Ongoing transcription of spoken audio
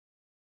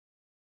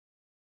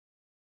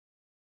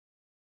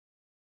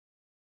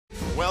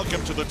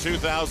Welcome to the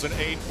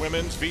 2008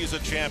 Women's Visa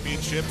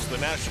Championships, the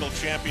national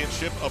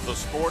championship of the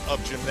sport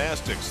of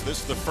gymnastics.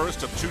 This is the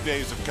first of 2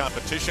 days of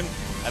competition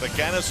at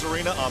Agganis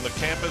Arena on the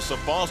campus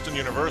of Boston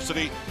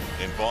University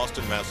in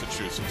Boston,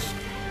 Massachusetts.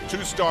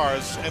 2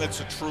 stars, and it's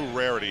a true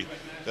rarity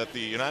that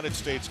the United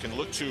States can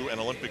look to an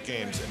Olympic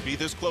Games and be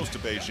this close to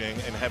Beijing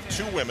and have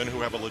 2 women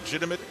who have a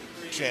legitimate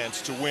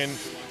chance to win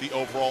the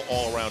overall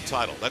all-around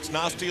title. That's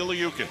Nastia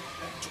Liukin.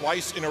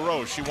 Twice in a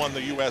row, she won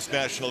the U.S.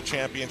 National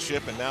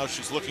Championship, and now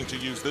she's looking to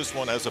use this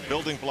one as a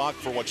building block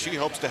for what she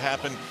hopes to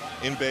happen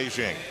in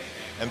Beijing.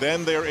 And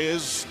then there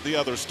is the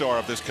other star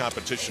of this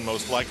competition,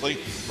 most likely,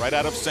 right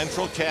out of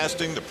Central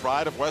Casting, the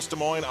pride of West Des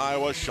Moines,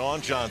 Iowa,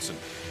 Shawn Johnson.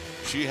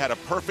 She had a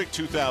perfect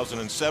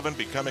 2007,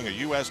 becoming a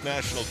U.S.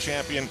 national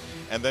champion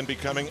and then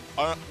becoming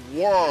a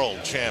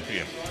world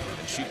champion.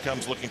 And she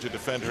comes looking to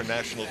defend her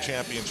national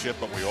championship,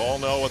 but we all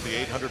know what the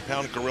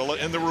 800-pound gorilla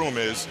in the room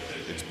is.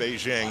 It's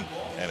Beijing,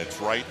 and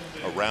it's right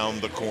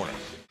around the corner.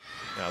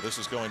 Now, this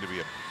is going to be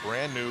a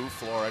brand new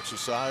floor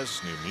exercise,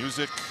 new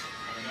music.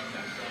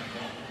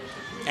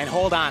 And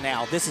hold on,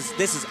 Al, this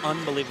is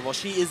unbelievable.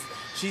 She's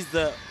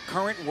the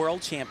current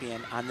world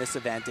champion on this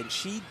event, and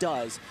she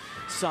does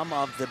some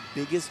of the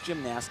biggest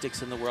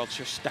gymnastics in the world.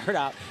 She'll start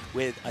out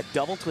with a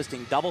double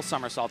twisting, double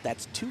somersault.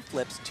 That's 2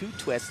 flips, 2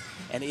 twists,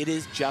 and it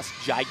is just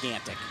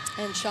gigantic.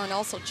 And Shawn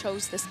also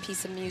chose this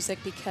piece of music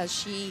because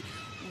she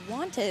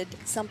wanted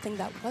something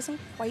that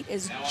wasn't quite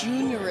as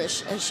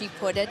juniorish as she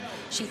put it.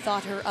 She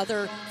thought her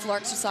other floor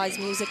exercise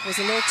music was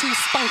a little too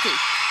spunky.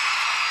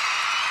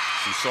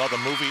 She saw the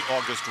movie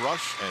August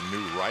Rush and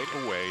knew right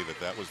away that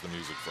that was the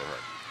music for her.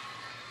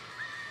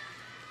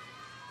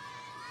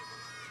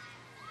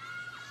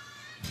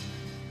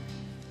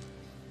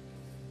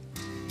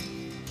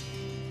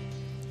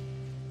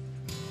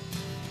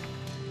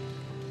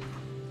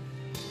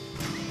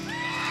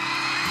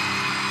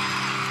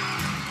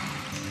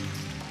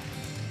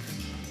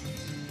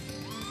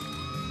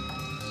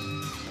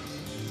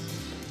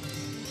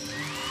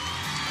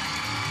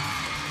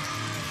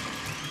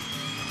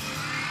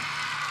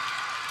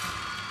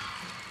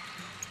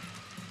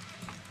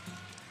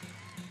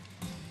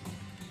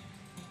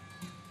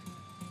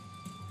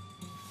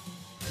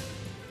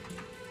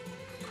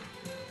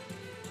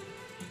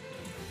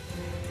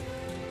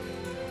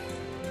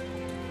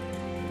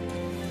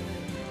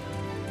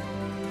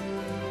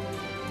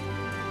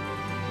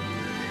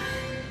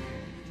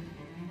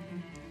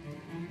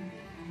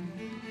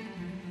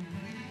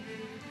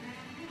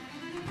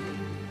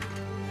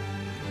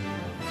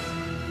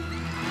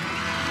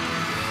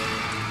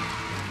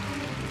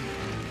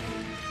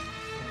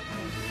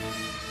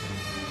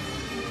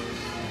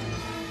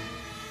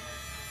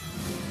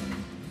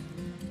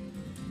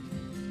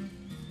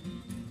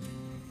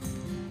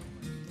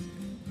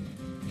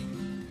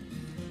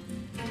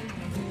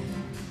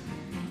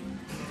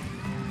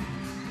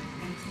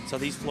 So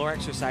these floor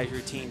exercise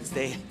routines,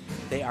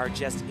 they are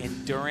just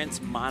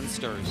endurance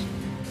monsters.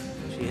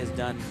 She has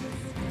done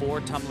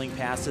 4 tumbling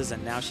passes,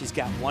 and now she's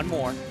got 1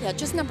 more. Yeah,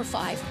 just number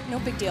 5. No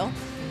big deal.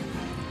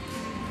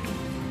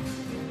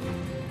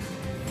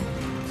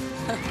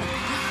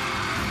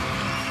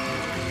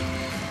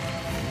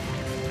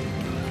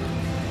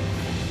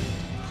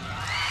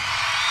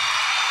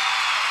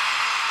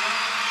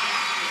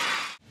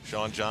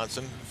 Shawn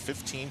Johnson,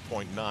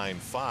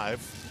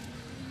 15.95.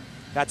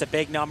 That's a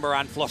big number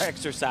on floor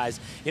exercise.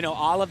 You know,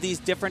 all of these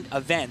different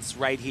events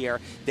right here,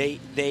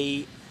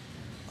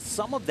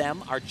 some of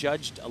them are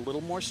judged a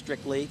little more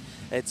strictly.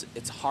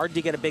 It's hard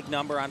to get a big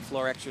number on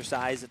floor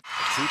exercise. A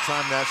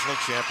 2-time national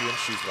champion.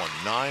 She's won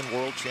 9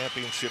 world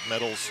championship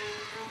medals.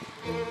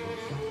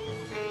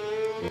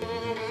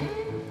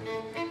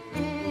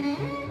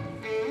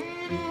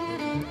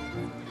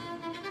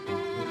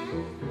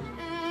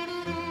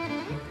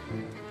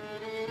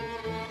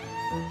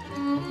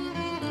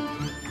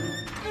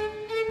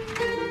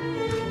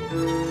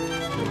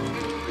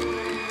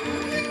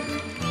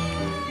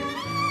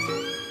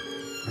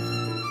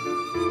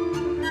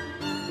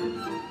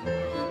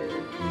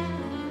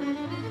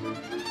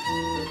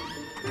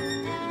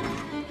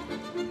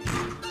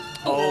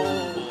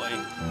 Oh boy.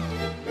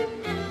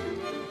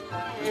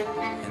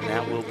 And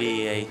that will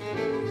be a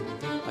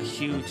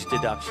huge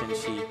deduction.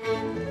 She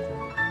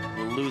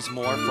will lose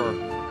more for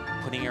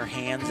putting her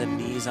hands and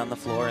knees on the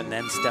floor, and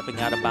then stepping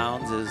out of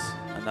bounds is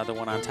another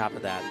one on top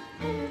of that.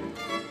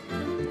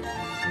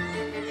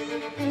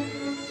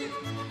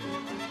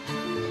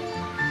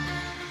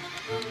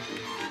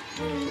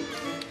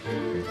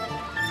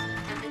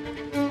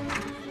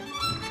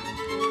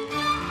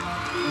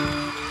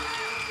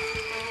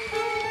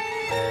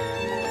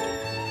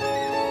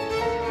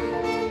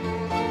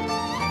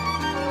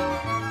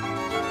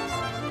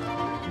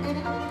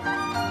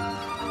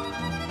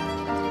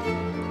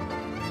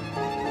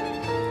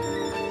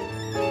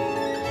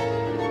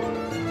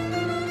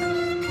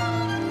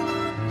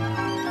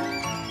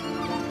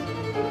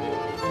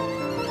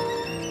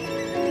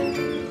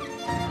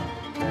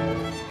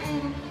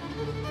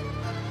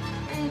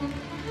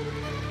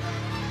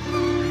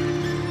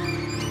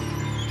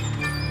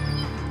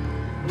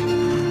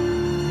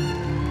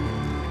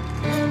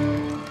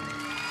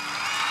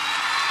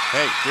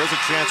 Hey, there's a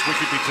chance we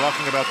could be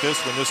talking about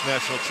this when this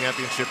national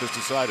championship is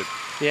decided.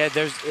 Yeah,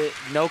 there's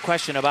no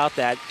question about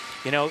that.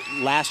 You know,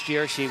 last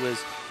year she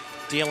was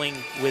dealing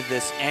with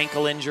this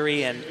ankle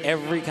injury, and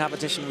every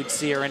competition we'd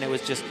see her in, it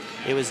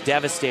was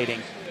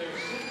devastating.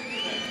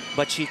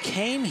 But she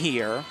came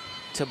here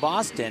to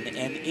Boston,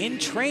 and in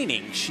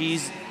training,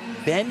 she's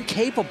been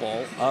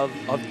capable of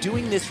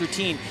doing this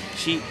routine.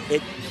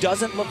 It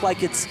doesn't look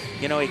like it's,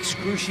 you know,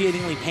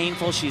 excruciatingly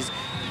painful. She's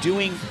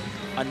doing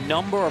a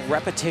number of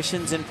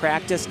repetitions in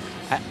practice.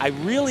 I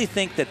really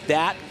think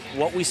that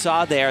what we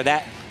saw there,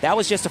 that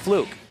was just a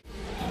fluke.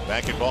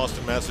 Back in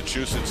Boston,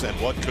 Massachusetts, and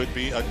what could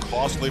be a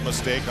costly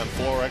mistake on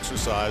floor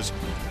exercise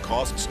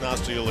costs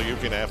Nastia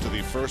Liukin after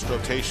the first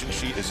rotation.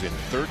 She is in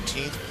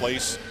 13th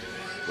place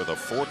with a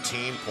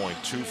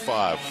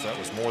 14.25. That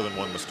was more than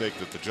one mistake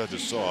that the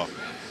judges saw.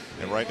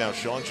 And right now,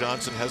 Shawn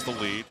Johnson has the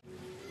lead.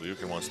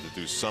 Liukin wants to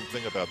do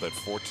something about that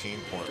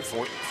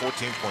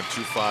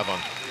 14.25 on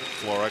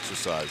floor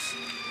exercise.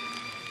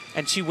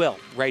 And she will,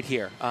 right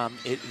here.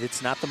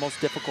 It's not the most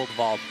difficult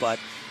vault, but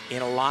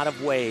in a lot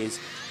of ways,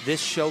 this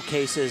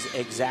showcases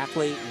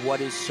exactly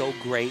what is so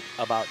great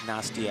about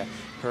Nastia.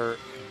 Her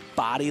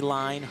body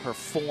line, her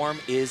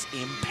form is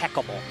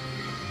impeccable.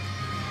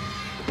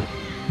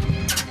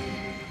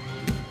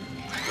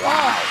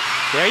 Wow.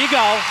 There you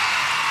go.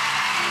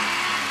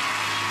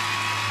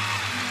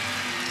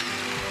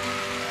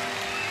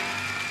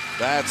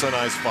 That's a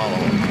nice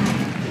follow-up.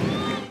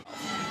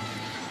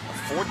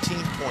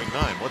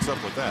 14.9. What's up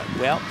with that?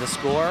 Well, the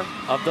score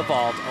of the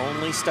vault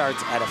only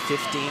starts at a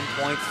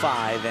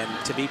 15.5,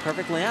 and to be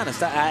perfectly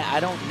honest,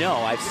 I don't know.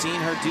 I've seen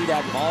her do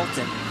that vault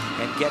and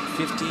get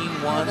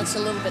 15.1. Oh, that's a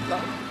little bit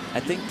low. I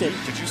think that...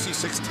 Did you see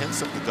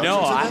 6/10 of deductions? No,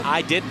 in that?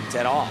 I didn't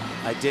at all.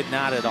 I did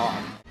not at all.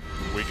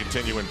 We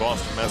continue in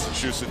Boston,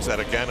 Massachusetts at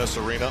Agganis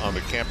Arena on the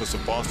campus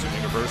of Boston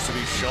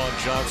University. Shawn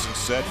Johnson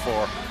set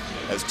for,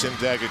 as Tim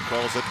Daggett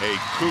calls it, a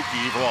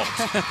kooky vault.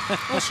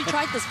 Well, she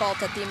tried this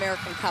vault at the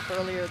American Cup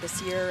earlier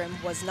this year and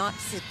was not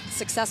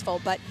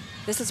successful, but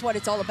this is what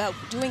it's all about,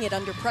 doing it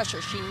under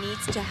pressure. She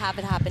needs to have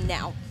it happen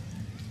now.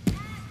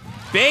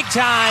 Big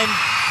time.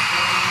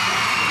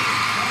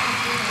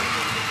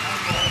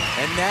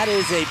 And that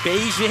is a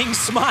Beijing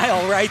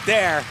smile right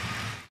there.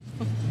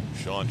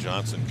 Shawn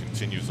Johnson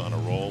continues on a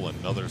roll,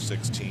 another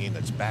 16.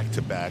 That's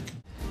back-to-back.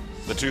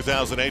 The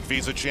 2008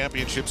 Visa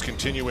Championships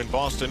continue in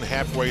Boston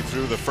halfway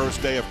through the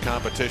first day of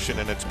competition,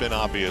 and it's been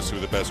obvious who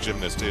the best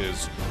gymnast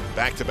is.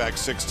 Back-to-back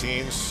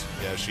 16s.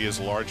 Yeah, she is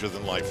larger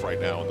than life right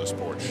now in the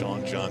sport.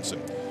 Shawn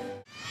Johnson.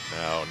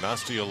 Now,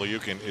 Nastia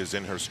Liukin is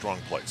in her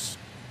strong place.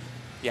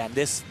 Yeah,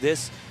 this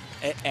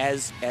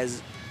as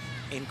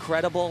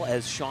incredible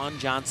as Shawn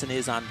Johnson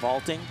is on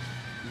vaulting,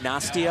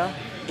 Nastia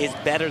is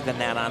better than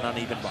that on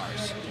uneven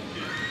bars.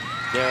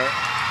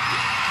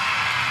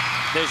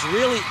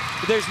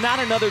 There's not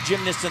another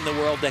gymnast in the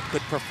world that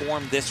could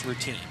perform this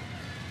routine.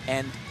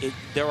 And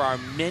there are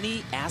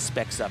many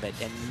aspects of it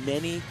and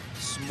many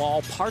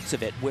small parts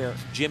of it where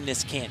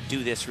gymnasts can't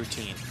do this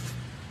routine.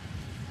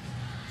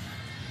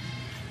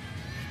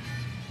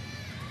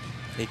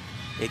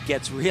 It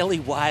gets really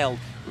wild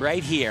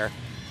right here.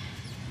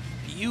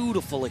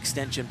 Beautiful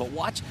extension, but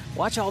watch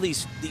all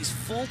these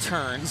full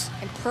turns.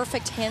 And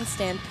perfect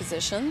handstand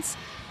positions.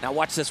 Now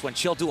watch this one.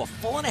 She'll do a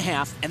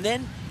 1.5 and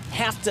then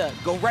have to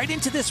go right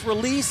into this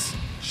release.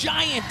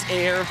 Giant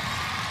air.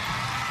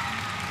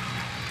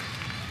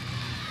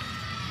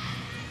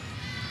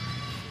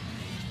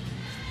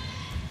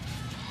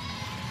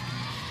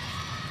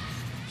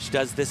 She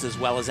does this as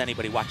well as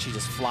anybody. Watch, she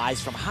just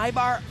flies from high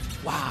bar,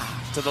 wow,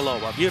 to the low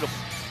bar. Beautiful.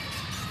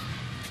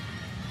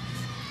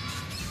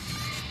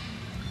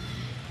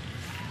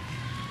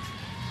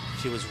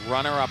 She was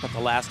runner-up at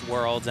the last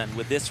Worlds, and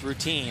with this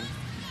routine,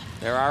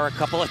 there are a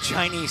couple of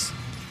Chinese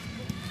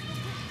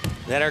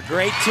that are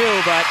great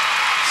too, but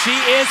she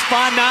is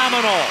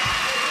phenomenal.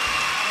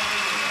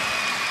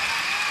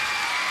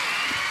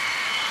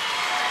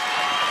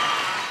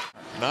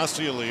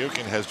 Nastia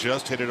Liukin has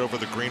just hit it over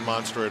the green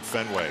monster at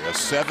Fenway. A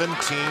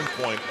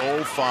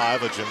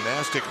 17.05, a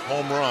gymnastic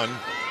home run.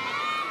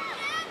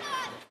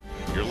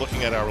 You're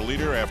looking at our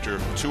leader after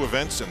 2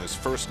 events in this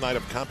first night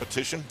of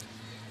competition.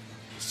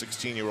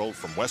 16-year-old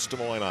from West Des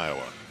Moines,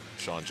 Iowa,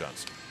 Shawn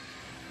Johnson.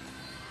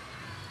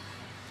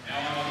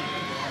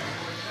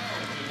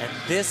 And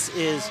this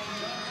is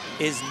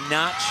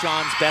not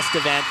Shawn's best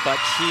event, but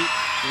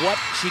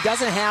she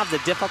doesn't have the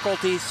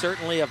difficulty,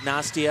 certainly, of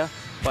Nastia,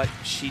 but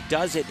she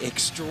does it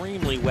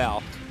extremely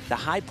well. The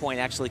high point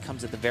actually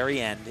comes at the very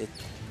end.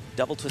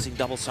 Double twisting,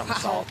 double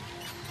somersault. Wow.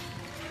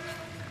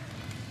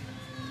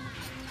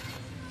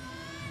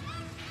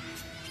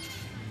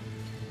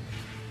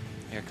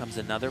 Here comes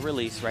another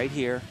release right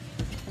here.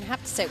 I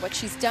have to say, what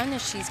she's done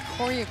is she's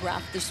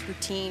choreographed this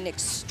routine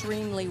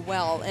extremely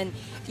well. And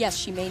yes,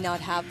 she may not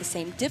have the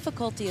same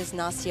difficulty as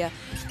Nastia,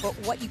 but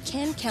what you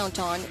can count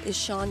on is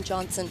Shawn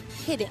Johnson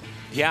hitting.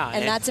 Yeah.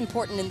 And that's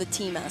important in the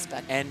team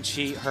aspect. And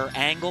her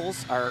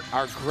angles are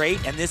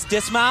great. And this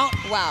dismount,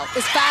 wow,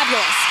 it's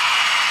fabulous.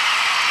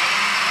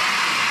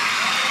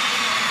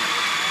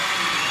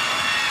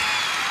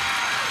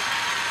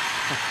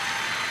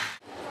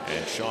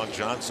 Shawn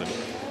Johnson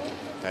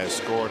has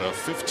scored a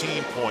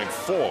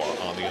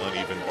 15.4 on the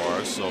uneven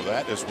bars, so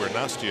that is where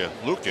Nastia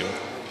Liukin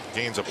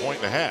gains a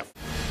 1.5 points.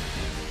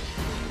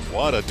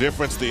 What a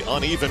difference the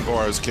uneven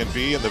bars can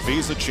be in the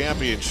Visa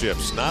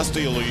Championships.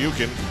 Nastia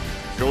Liukin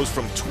goes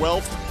from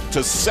 12th to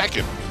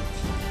 2nd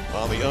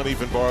on the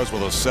uneven bars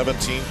with a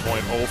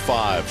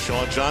 17.05.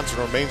 Shawn Johnson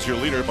remains your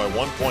leader by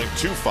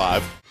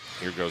 1.25.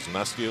 Here goes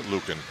Nastia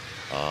Liukin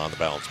on the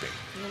balance beam.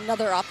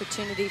 Another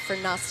opportunity for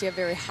Nastia, a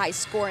very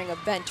high-scoring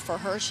event for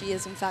her. She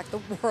is, in fact, the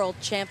world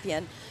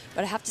champion.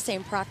 But I have to say,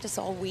 in practice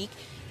all week,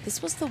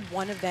 this was the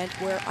one event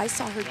where I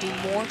saw her do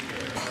more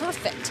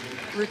perfect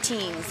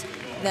routines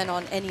than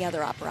on any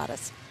other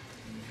apparatus.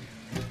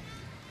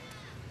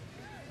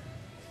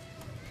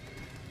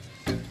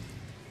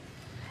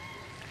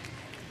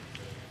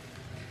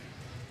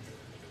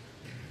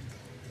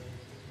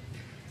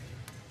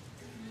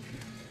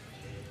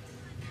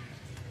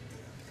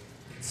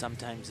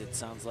 Sometimes it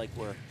sounds like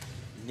we're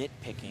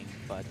nitpicking,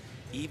 but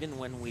even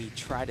when we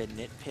try to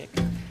nitpick,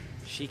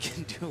 she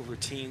can do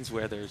routines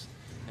where there's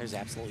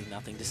absolutely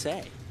nothing to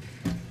say.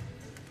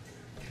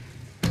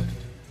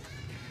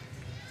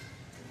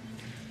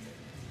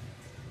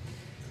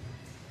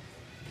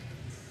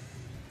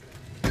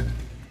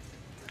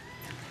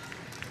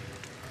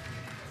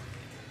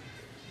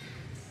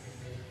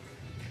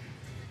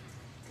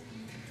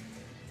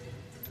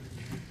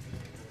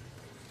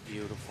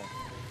 Beautiful.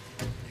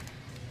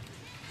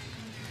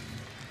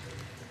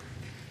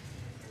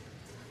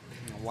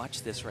 Now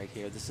watch this right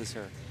here. This is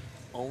her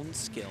own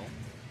skill.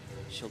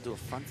 She'll do a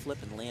front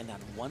flip and land on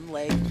one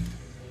leg.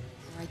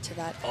 Right to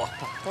that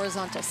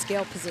horizontal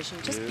scale position.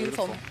 Just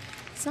beautiful.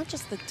 It's not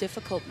just the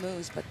difficult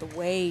moves, but the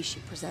way she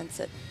presents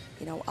it,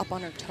 you know, up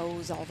on her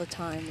toes all the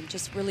time, and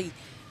just really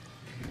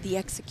the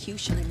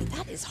execution. I mean,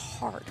 that is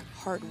hard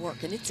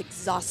work, and it's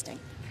exhausting.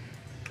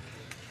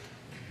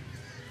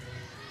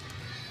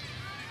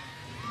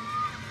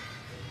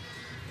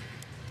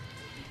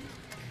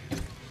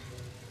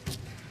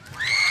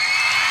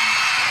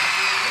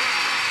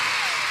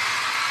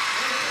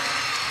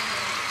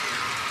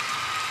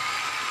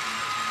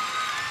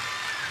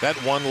 That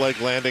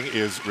one-leg landing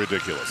is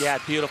ridiculous. Yeah,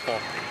 beautiful.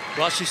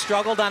 Well, she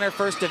struggled on her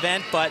first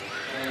event, but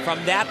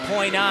from that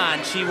point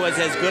on, she was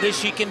as good as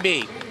she can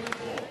be.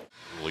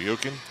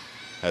 Liukin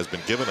has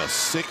been given a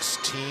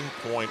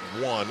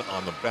 16.1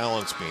 on the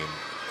balance beam.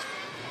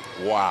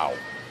 Wow.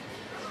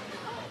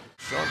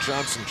 Shawn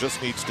Johnson just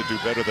needs to do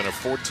better than a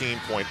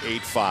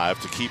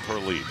 14.85 to keep her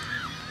lead.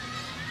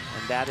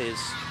 And that is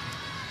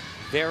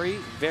very,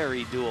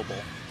 very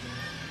doable.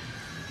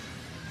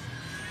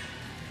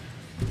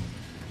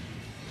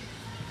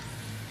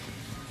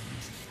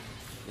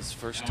 His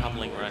first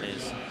tumbling run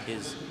is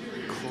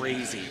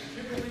crazy.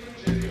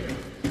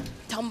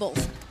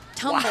 Tumbles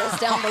wow.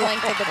 Down the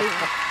length of the beam.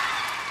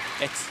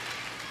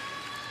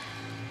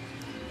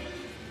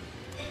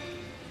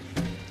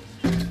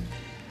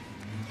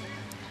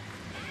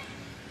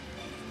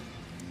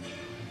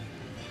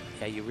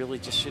 Yeah, you really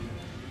just shouldn't.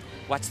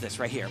 Watch this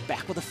right here.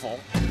 Back with a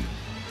full.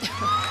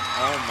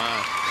 Oh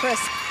my.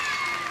 Crisp.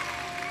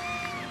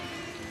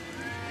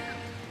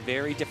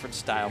 Very different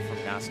style from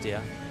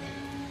Nastia.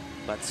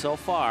 But so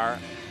far,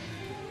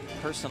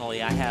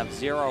 personally, I have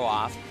 0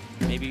 off.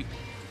 Maybe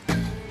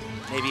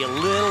a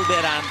little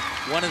bit on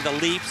one of the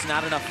leaps,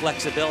 not enough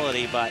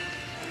flexibility, but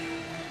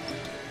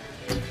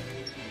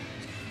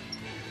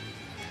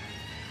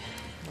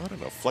not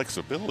enough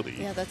flexibility.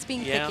 Yeah, that's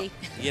being picky.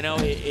 You know,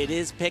 it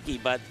is picky,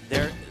 but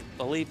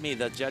believe me,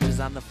 the judges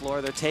on the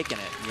floor, they're taking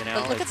it. You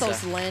know, but look at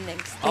those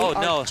landings. They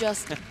are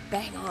just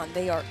bang on.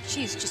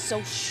 She's just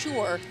so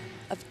sure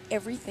of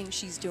everything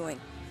she's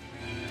doing.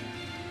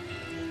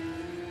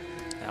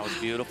 That was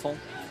beautiful.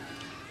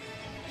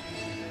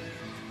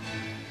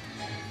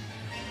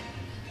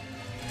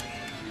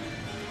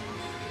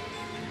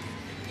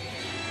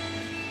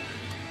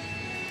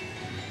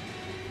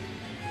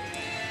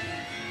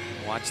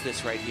 Watch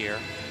this right here.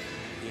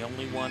 The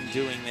only one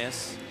doing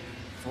this.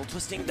 Full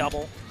twisting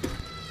double.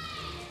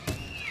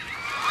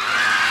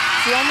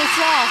 The only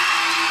flaw.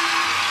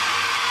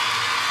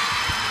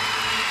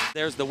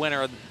 There's the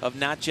winner of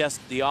not just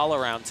the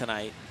all-around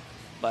tonight,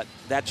 but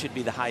that should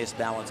be the highest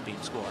balance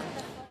beam score.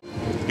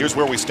 Here's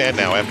where we stand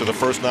now after the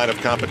first night of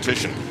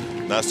competition.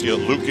 Nastia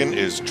Liukin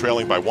is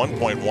trailing by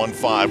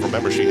 1.15.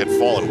 Remember, she had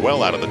fallen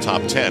well out of the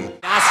top 10.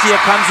 Nastia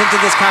comes into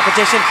this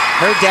competition.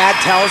 Her dad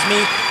tells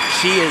me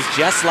she is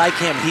just like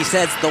him. He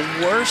says the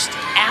worst,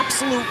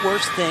 absolute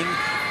worst thing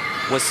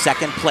was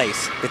second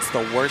place. It's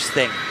the worst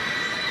thing.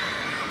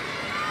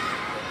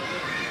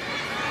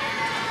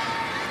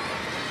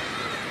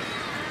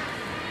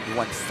 He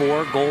won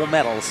 4 gold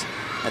medals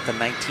at the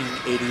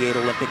 1988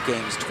 Olympic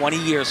Games. 20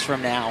 years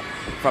from now,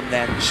 from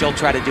then, she'll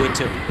try to do it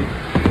too.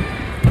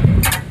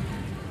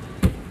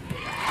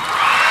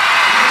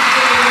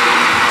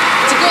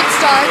 It's a good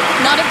start,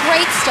 not a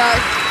great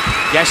start.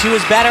 Yeah, she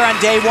was better on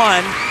day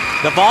 1.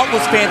 The vault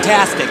was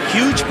fantastic,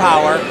 huge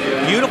power,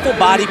 beautiful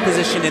body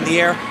position in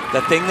the air. The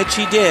thing that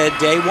she did,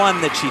 day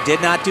 1, that she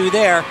did not do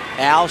there,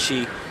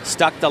 she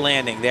stuck the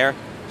landing there.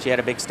 She had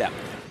a big step.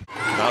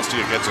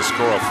 Nastia gets a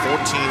score of 14.9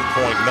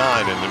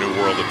 in the new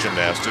world of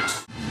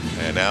gymnastics.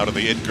 And now to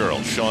the it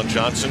girl, Shawn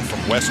Johnson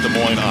from West Des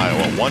Moines,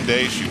 Iowa. One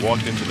day she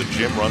walked into the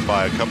gym run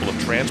by a couple of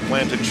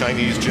transplanted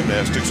Chinese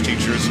gymnastics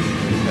teachers,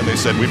 and they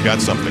said, we've got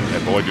something,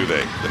 and boy do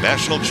they. The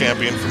national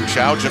champion from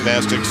Chow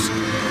Gymnastics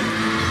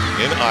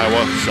in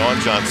Iowa,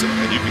 Shawn Johnson,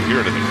 and you can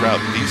hear it in the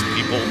crowd. These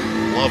people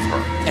love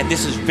her. And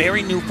this is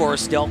very new for her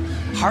still.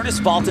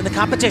 Hardest vault in the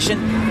competition.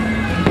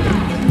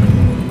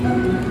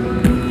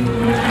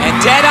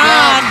 And dead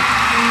on!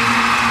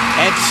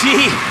 And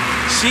she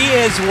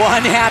is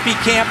one happy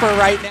camper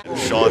right now.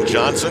 Shawn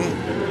Johnson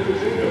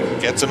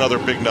gets another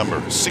big number,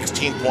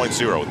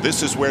 16.0.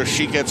 This is where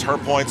she gets her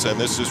points, and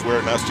this is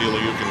where Nastia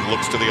Liukin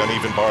looks to the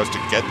uneven bars to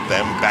get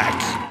them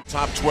back.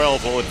 Top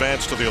 12 will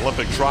advance to the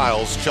Olympic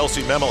trials.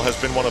 Chelsea Memel has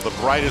been one of the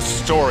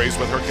brightest stories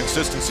with her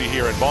consistency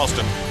here in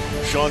Boston.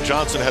 Shawn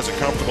Johnson has a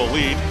comfortable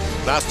lead.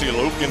 Nastia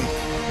Liukin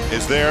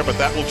is there, but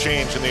that will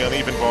change in the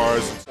uneven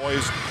bars.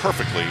 Poised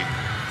perfectly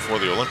for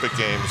the Olympic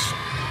Games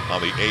on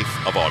the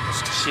 8th of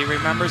August. She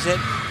remembers it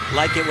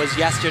like it was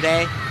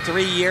yesterday.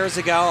 3 years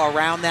ago,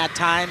 around that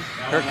time,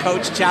 her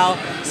coach Chow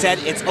said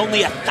it's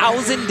only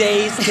 1,000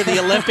 days to the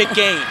Olympic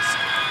Games.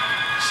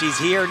 She's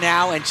here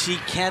now, and she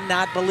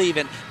cannot believe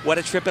it. What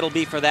a trip it'll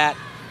be for that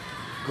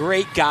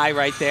great guy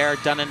right there.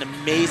 Done an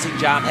amazing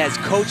job. Has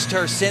coached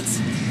her since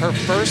her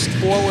first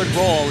forward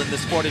role in the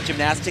sport of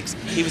gymnastics.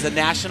 He was a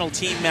national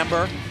team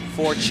member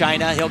for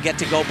China. He'll get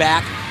to go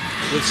back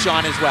with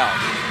Shawn as well.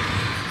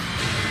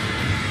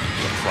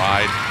 The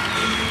pride,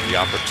 the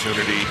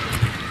opportunity.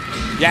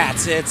 Yeah,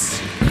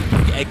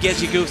 it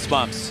gives you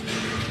goosebumps.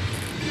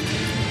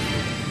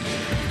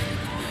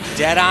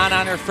 Dead on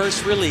her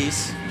first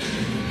release.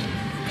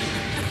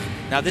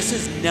 Now this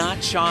is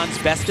not Shawn's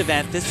best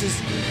event. This is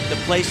the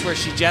place where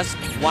she just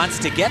wants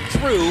to get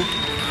through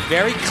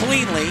very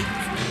cleanly.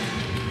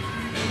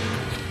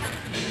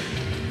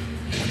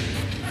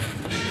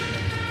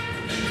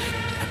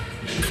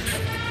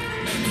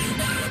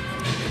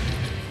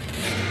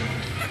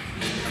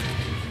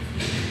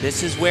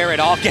 This is where it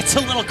all gets a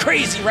little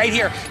crazy right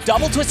here.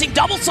 Double twisting,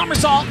 double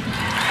somersault.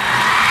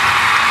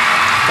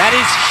 That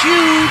is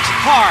huge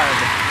hard.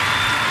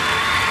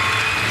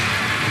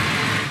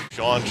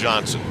 Shawn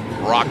Johnson,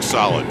 rock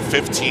solid,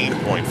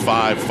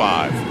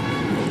 15.55.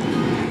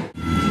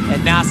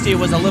 And Nastia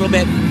was a little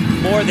bit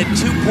more than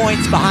 2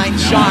 points behind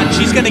Shawn.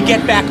 She's going to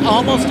get back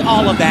almost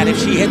all of that if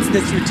she hits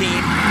this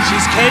routine.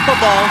 She's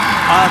capable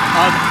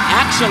of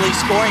actually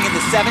scoring in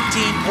the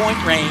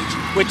 17-point range,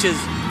 which is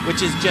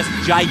just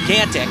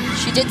gigantic.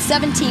 She did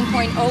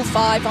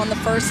 17.05 on the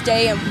first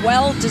day, and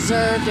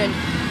well-deserved. And,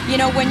 you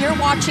know, when you're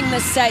watching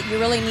this set, you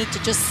really need to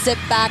just sit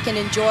back and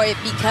enjoy it,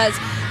 because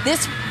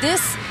this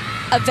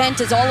event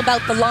is all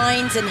about the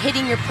lines and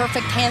hitting your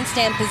perfect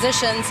handstand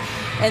positions,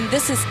 and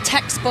this is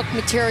textbook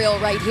material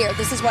right here.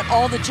 This is what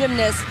all the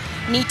gymnasts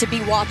need to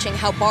be watching,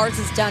 how bars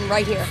is done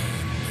right here.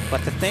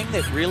 But the thing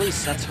that really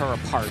sets her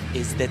apart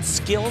is that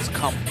skills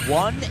come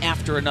one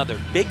after another,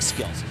 big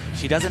skills.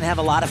 She doesn't have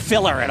a lot of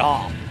filler at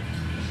all.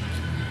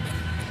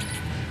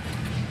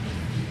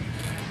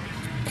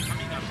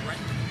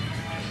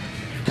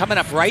 Coming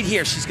up right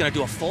here, she's going to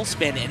do a full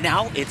spin, and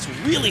now it's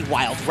really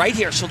wild. Right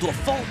here, she'll do a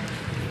full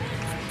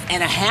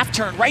and a half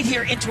turn right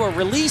here into a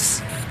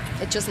release.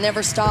 It just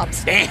never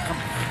stops. Bam!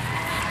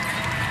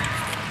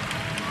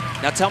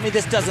 Now tell me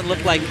this doesn't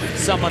look like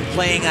someone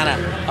playing on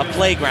a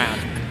playground,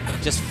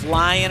 just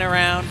flying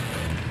around.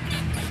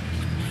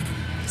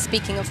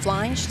 Speaking of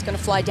flying, she's going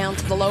to fly down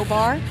to the low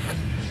bar.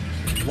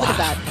 Wow. Look at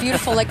that,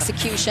 beautiful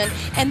execution.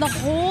 And the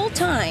whole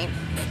time,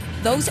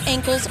 those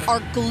ankles are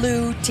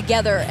glued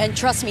together. And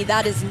trust me,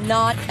 that is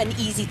not an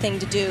easy thing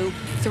to do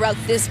throughout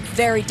this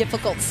very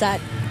difficult set.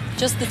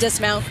 Just the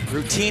dismount.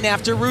 Routine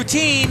after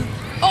routine.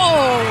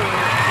 Oh!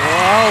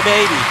 Whoa,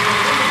 baby.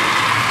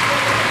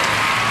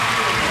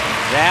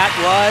 That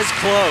was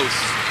close.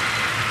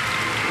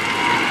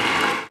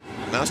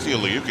 Nastia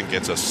Liukin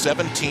gets a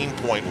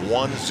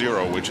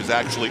 17.10, which is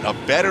actually a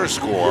better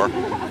score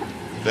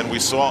than we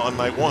saw on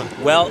night one.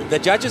 Well, the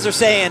judges are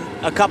saying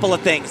a couple of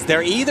things.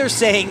 They're either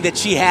saying that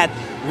she had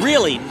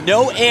really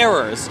no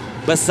errors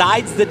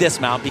besides the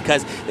dismount,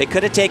 because they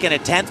could have taken a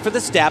 10th for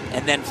the step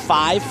and then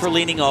 5 for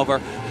leaning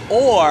over,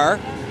 or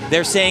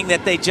they're saying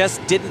that they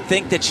just didn't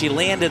think that she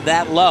landed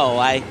that low.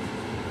 I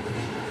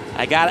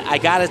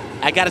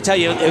gotta tell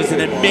you, it was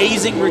an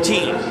amazing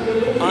routine,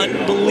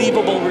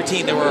 unbelievable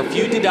routine. There were a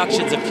few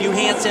deductions, a few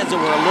handstands that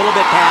were a little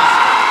bit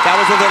past. That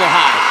was a little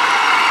high.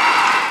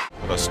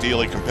 What a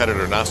steely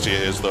competitor Nastia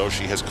is, though.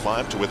 She has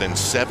climbed to within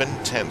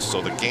 7/10,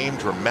 so the game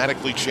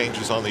dramatically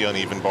changes on the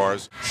uneven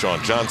bars.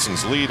 Shawn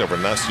Johnson's lead over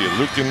Nastia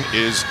Liukin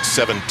is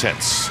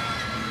 7/10.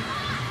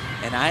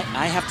 And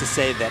I have to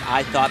say that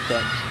I thought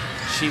that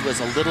she was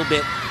a little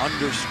bit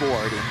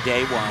underscored in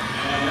day one.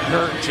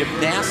 Her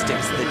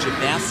gymnastics, the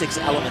gymnastics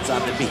elements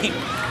on the beam,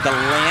 the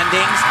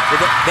landings,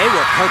 they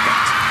were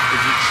perfect.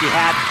 She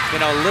had, you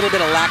know, a little bit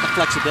of lack of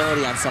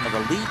flexibility on some of the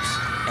leaps,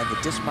 and the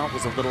dismount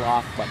was a little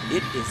off, but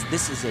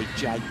this is a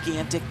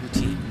gigantic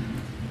routine.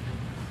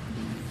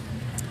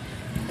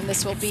 And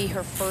this will be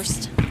her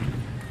first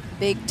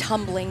big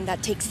tumbling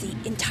that takes the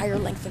entire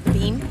length of the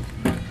beam.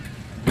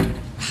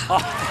 Oh.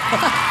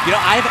 You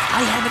know,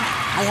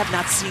 I have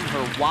not seen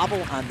her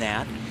wobble on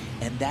that,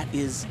 and that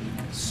is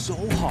so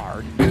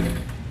hard.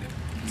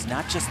 It's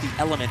not just the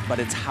element, but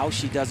it's how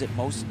she does it.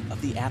 Most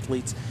of the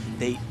athletes,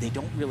 they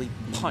don't really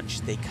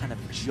punch, they kind of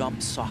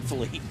jump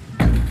softly.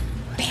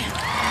 Bam.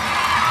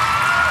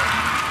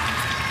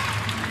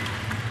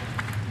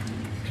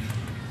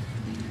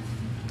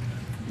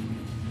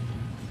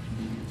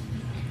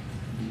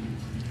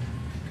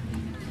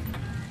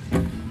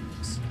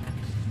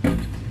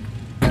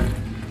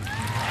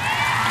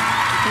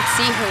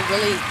 See her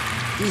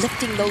really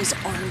lifting those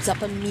arms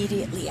up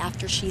immediately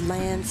after she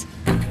lands,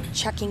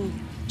 checking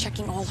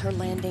all her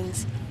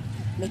landings,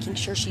 making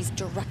sure she's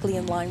directly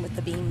in line with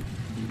the beam.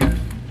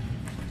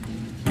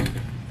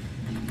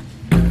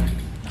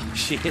 Oh,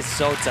 she is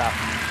so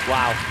tough.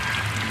 Wow.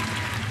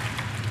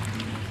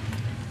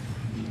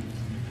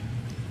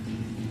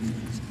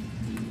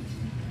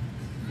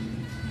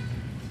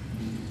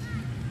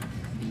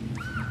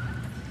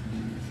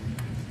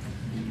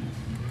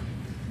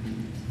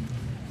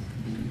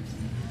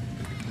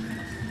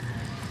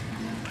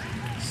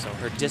 So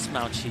her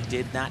dismount, she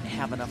did not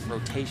have enough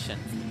rotation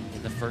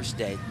in the first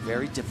day.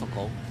 Very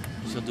difficult.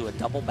 She'll do a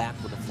double back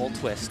with a full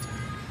twist.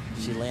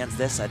 If she lands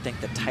this, I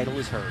think the title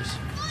is hers.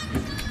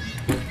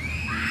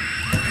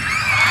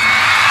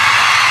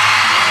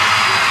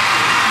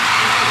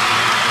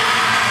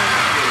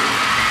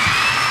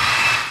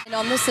 And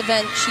on this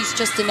event, she's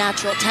just a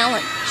natural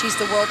talent. She's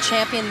the world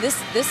champion. This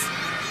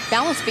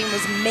balance beam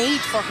was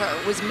made for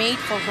her, was made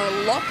for her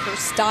look, her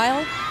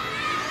style.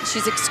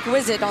 She's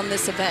exquisite on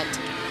this event.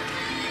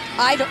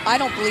 I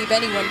don't believe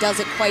anyone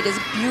does it quite as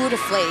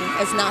beautifully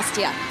as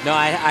Nastia. No,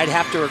 I'd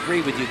have to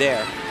agree with you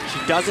there. She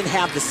doesn't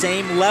have the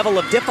same level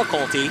of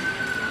difficulty.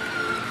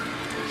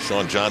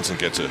 Shawn Johnson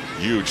gets a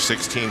huge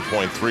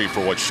 16.3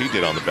 for what she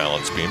did on the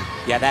balance beam.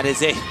 Yeah, that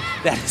is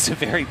a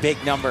very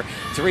big number.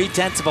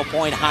 0.3 of a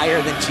point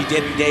higher than she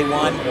did in day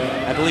one.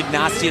 I believe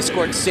Nastia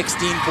scored 16.1.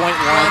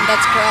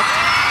 That's correct.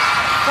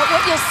 But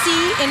what you'll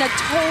see in a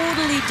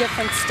totally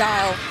different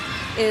style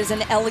is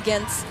an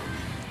elegance.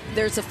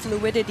 There's a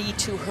fluidity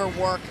to her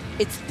work.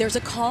 There's a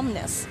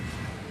calmness.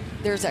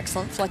 There's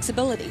excellent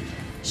flexibility.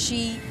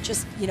 She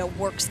just,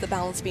 works the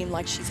balance beam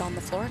like she's on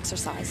the floor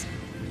exercise.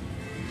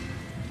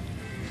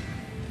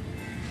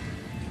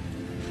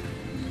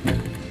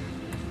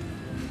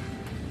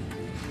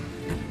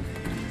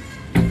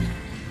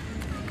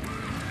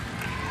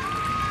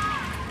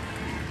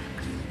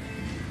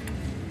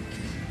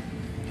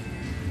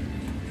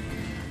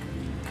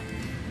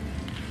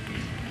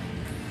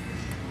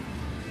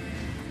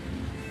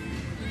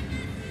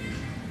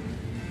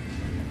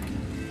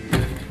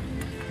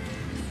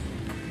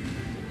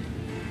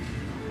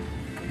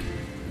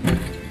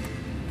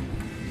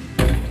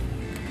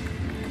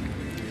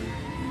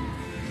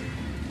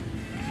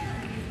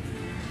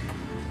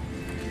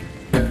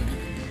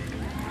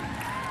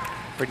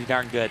 Pretty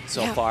darn good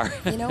so far.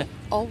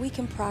 All week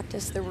in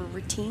practice, there were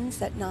routines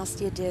that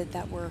Nastia did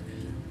that were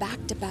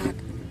back-to-back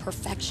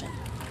perfection.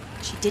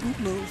 She didn't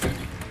move.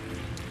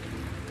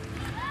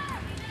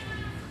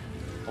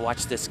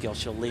 Watch this skill.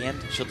 She'll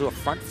do a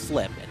front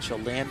flip, and she'll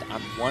land on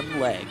one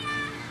leg.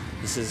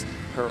 This is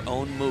her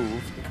own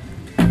move.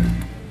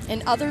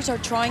 And others are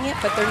trying it,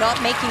 but they're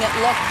not making it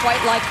look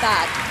quite like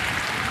that.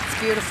 It's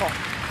beautiful.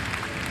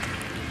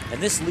 And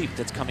this leap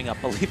that's coming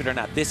up, believe it or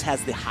not, this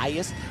has the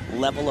highest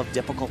level of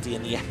difficulty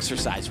in the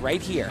exercise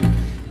right here.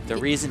 The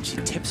reason she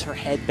tips her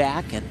head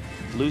back and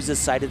loses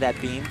sight of that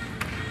beam.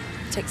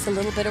 Takes a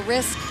little bit of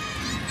risk.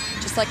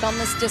 Just like on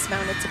this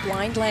dismount, it's a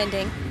blind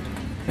landing.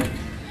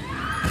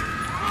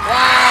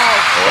 Wow!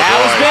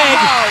 That was big.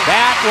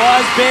 That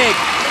was big.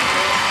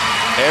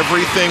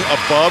 Everything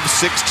above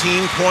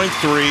 16.3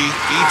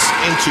 eats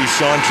into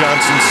Shawn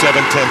Johnson's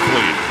 7/10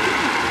 lead.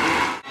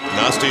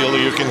 Nastia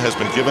Liukin has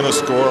been given a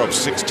score of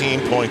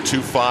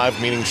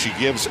 16.25, meaning she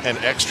gives an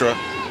extra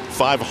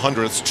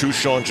 0.05 to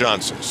Shawn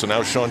Johnson. So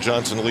now Shawn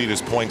Johnson's lead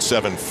is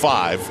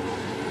 0.75.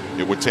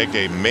 It would take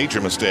a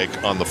major mistake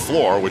on the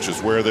floor, which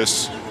is where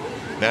this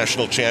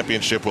national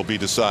championship will be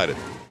decided.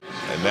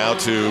 And now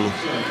to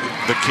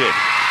the kid,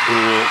 who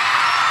will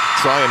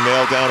try and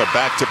nail down a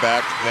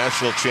back-to-back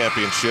national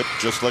championship,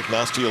 just like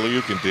Nastia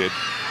Liukin did.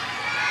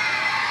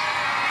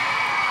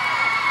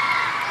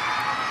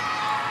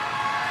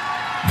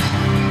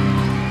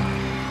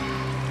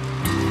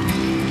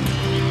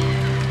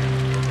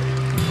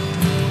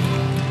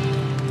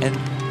 And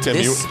Tim,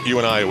 you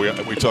and I,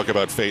 we talk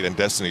about fate and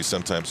destiny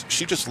sometimes.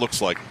 She just looks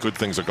like good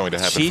things are going to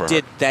happen for her. She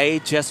did. They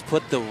just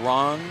put the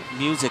wrong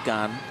music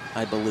on,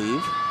 I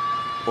believe,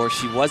 or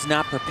she was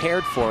not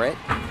prepared for it.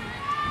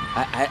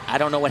 I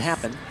don't know what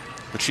happened.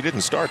 But she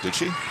didn't start, did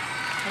she?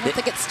 I don't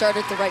think it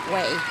started the right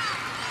way.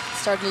 It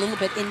started a little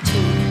bit into.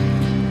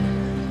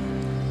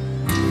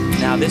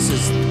 Now this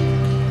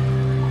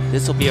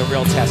will be a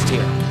real test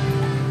here.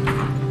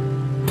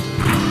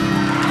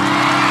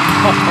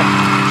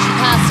 She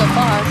passed so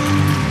far.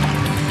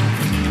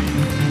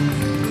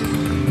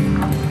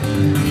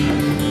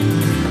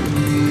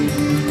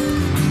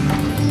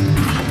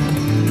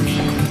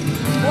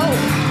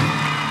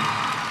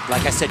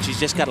 like I said, she's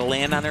just got to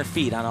land on her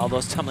feet on all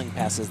those tumbling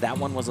passes. That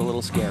one was a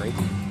little scary.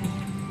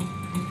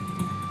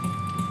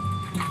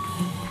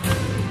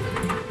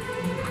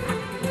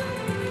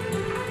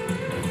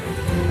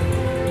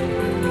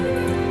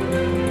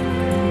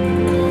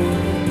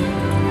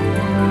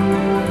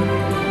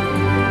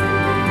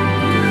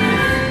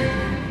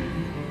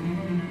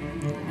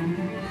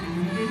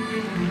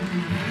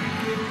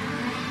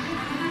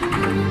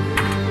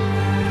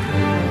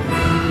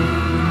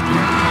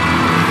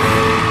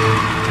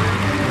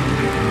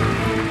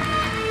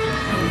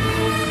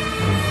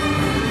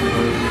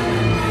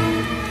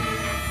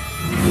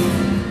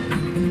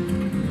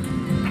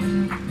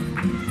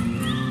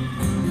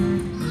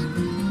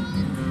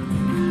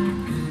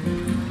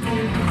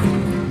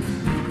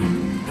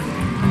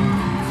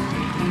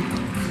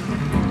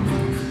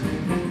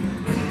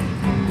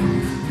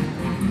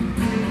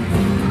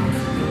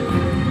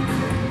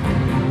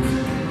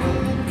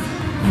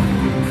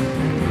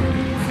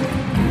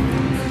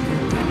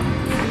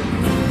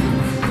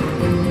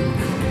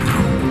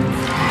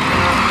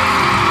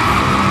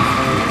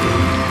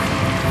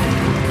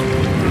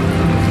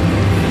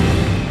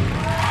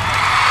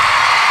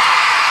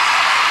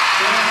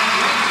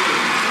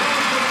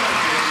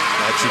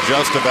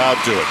 Just about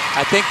do it.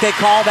 I think they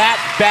call that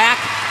back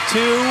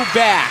to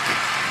back.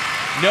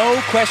 No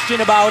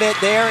question about it.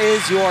 There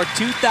is your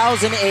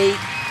 2008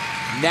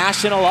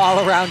 National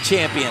All-Around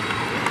Champion.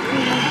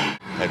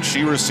 And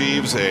she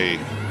receives a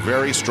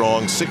very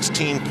strong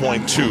 16.2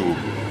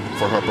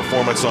 for her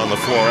performance on the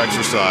floor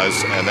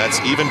exercise, and that's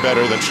even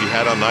better than she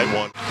had on night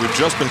one. We've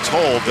just been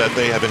told that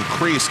they have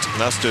increased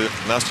Nastia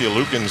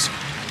Liukin's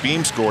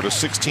beam score to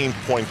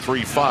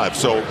 16.35.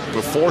 So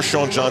before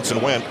Shawn Johnson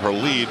went, her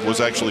lead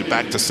was actually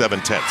back to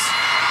 7/10.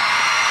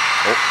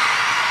 Oh.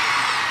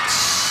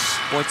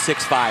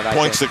 0.65.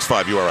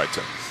 0.65, you are right,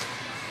 Tim.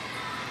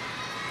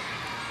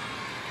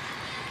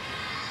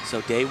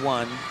 So day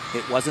one,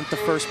 it wasn't the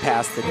first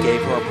pass that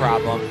gave her a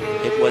problem.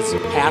 It was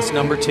pass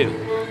number 2.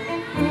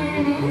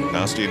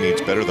 Nastia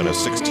needs better than a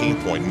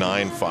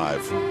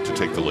 16.95 to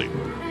take the lead.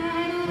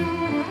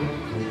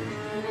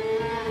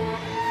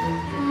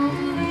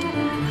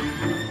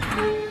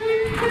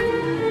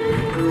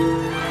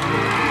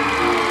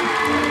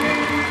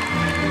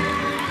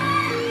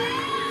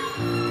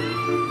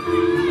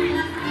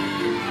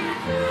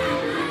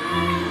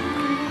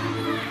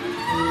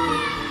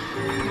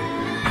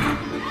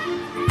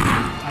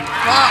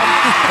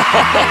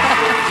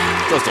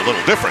 Just a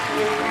little different.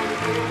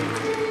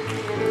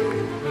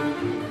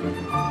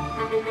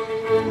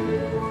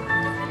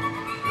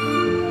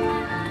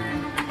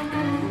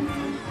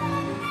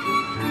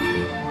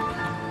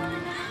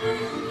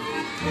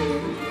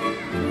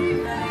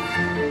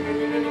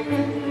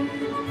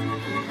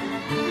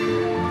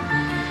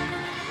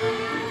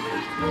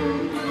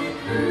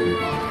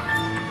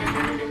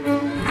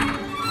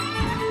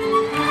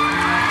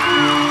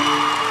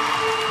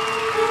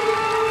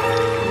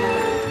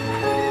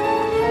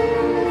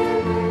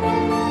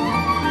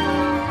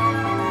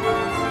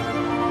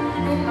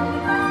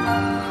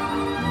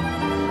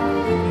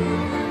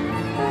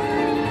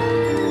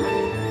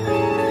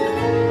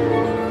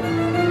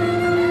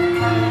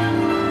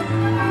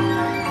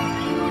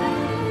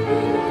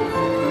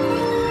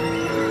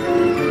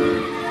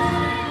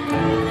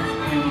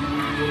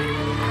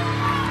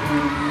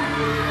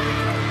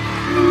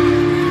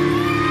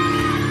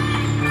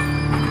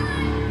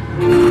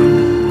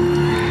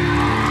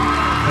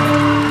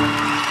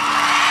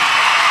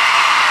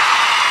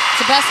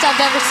 Best I've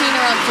ever seen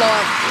her on floor.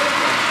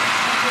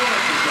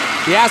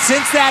 Yeah,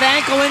 since that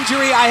ankle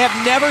injury, I have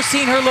never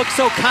seen her look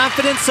so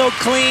confident, so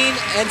clean,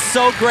 and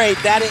so great.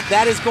 That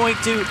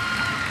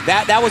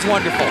was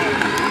wonderful.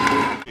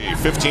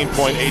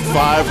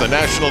 15.85, the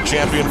national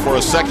champion for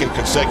a second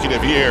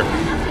consecutive year,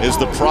 is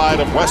the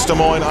pride of West Des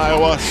Moines,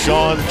 Iowa,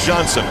 Shawn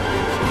Johnson.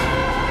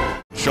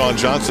 Shawn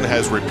Johnson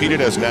has repeated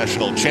as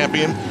national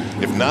champion.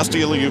 If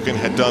Nastia Liukin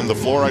had done the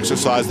floor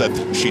exercise that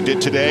she did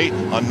today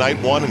on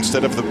night one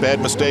instead of the bad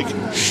mistake,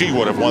 she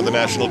would have won the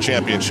national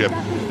championship.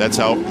 That's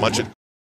how much it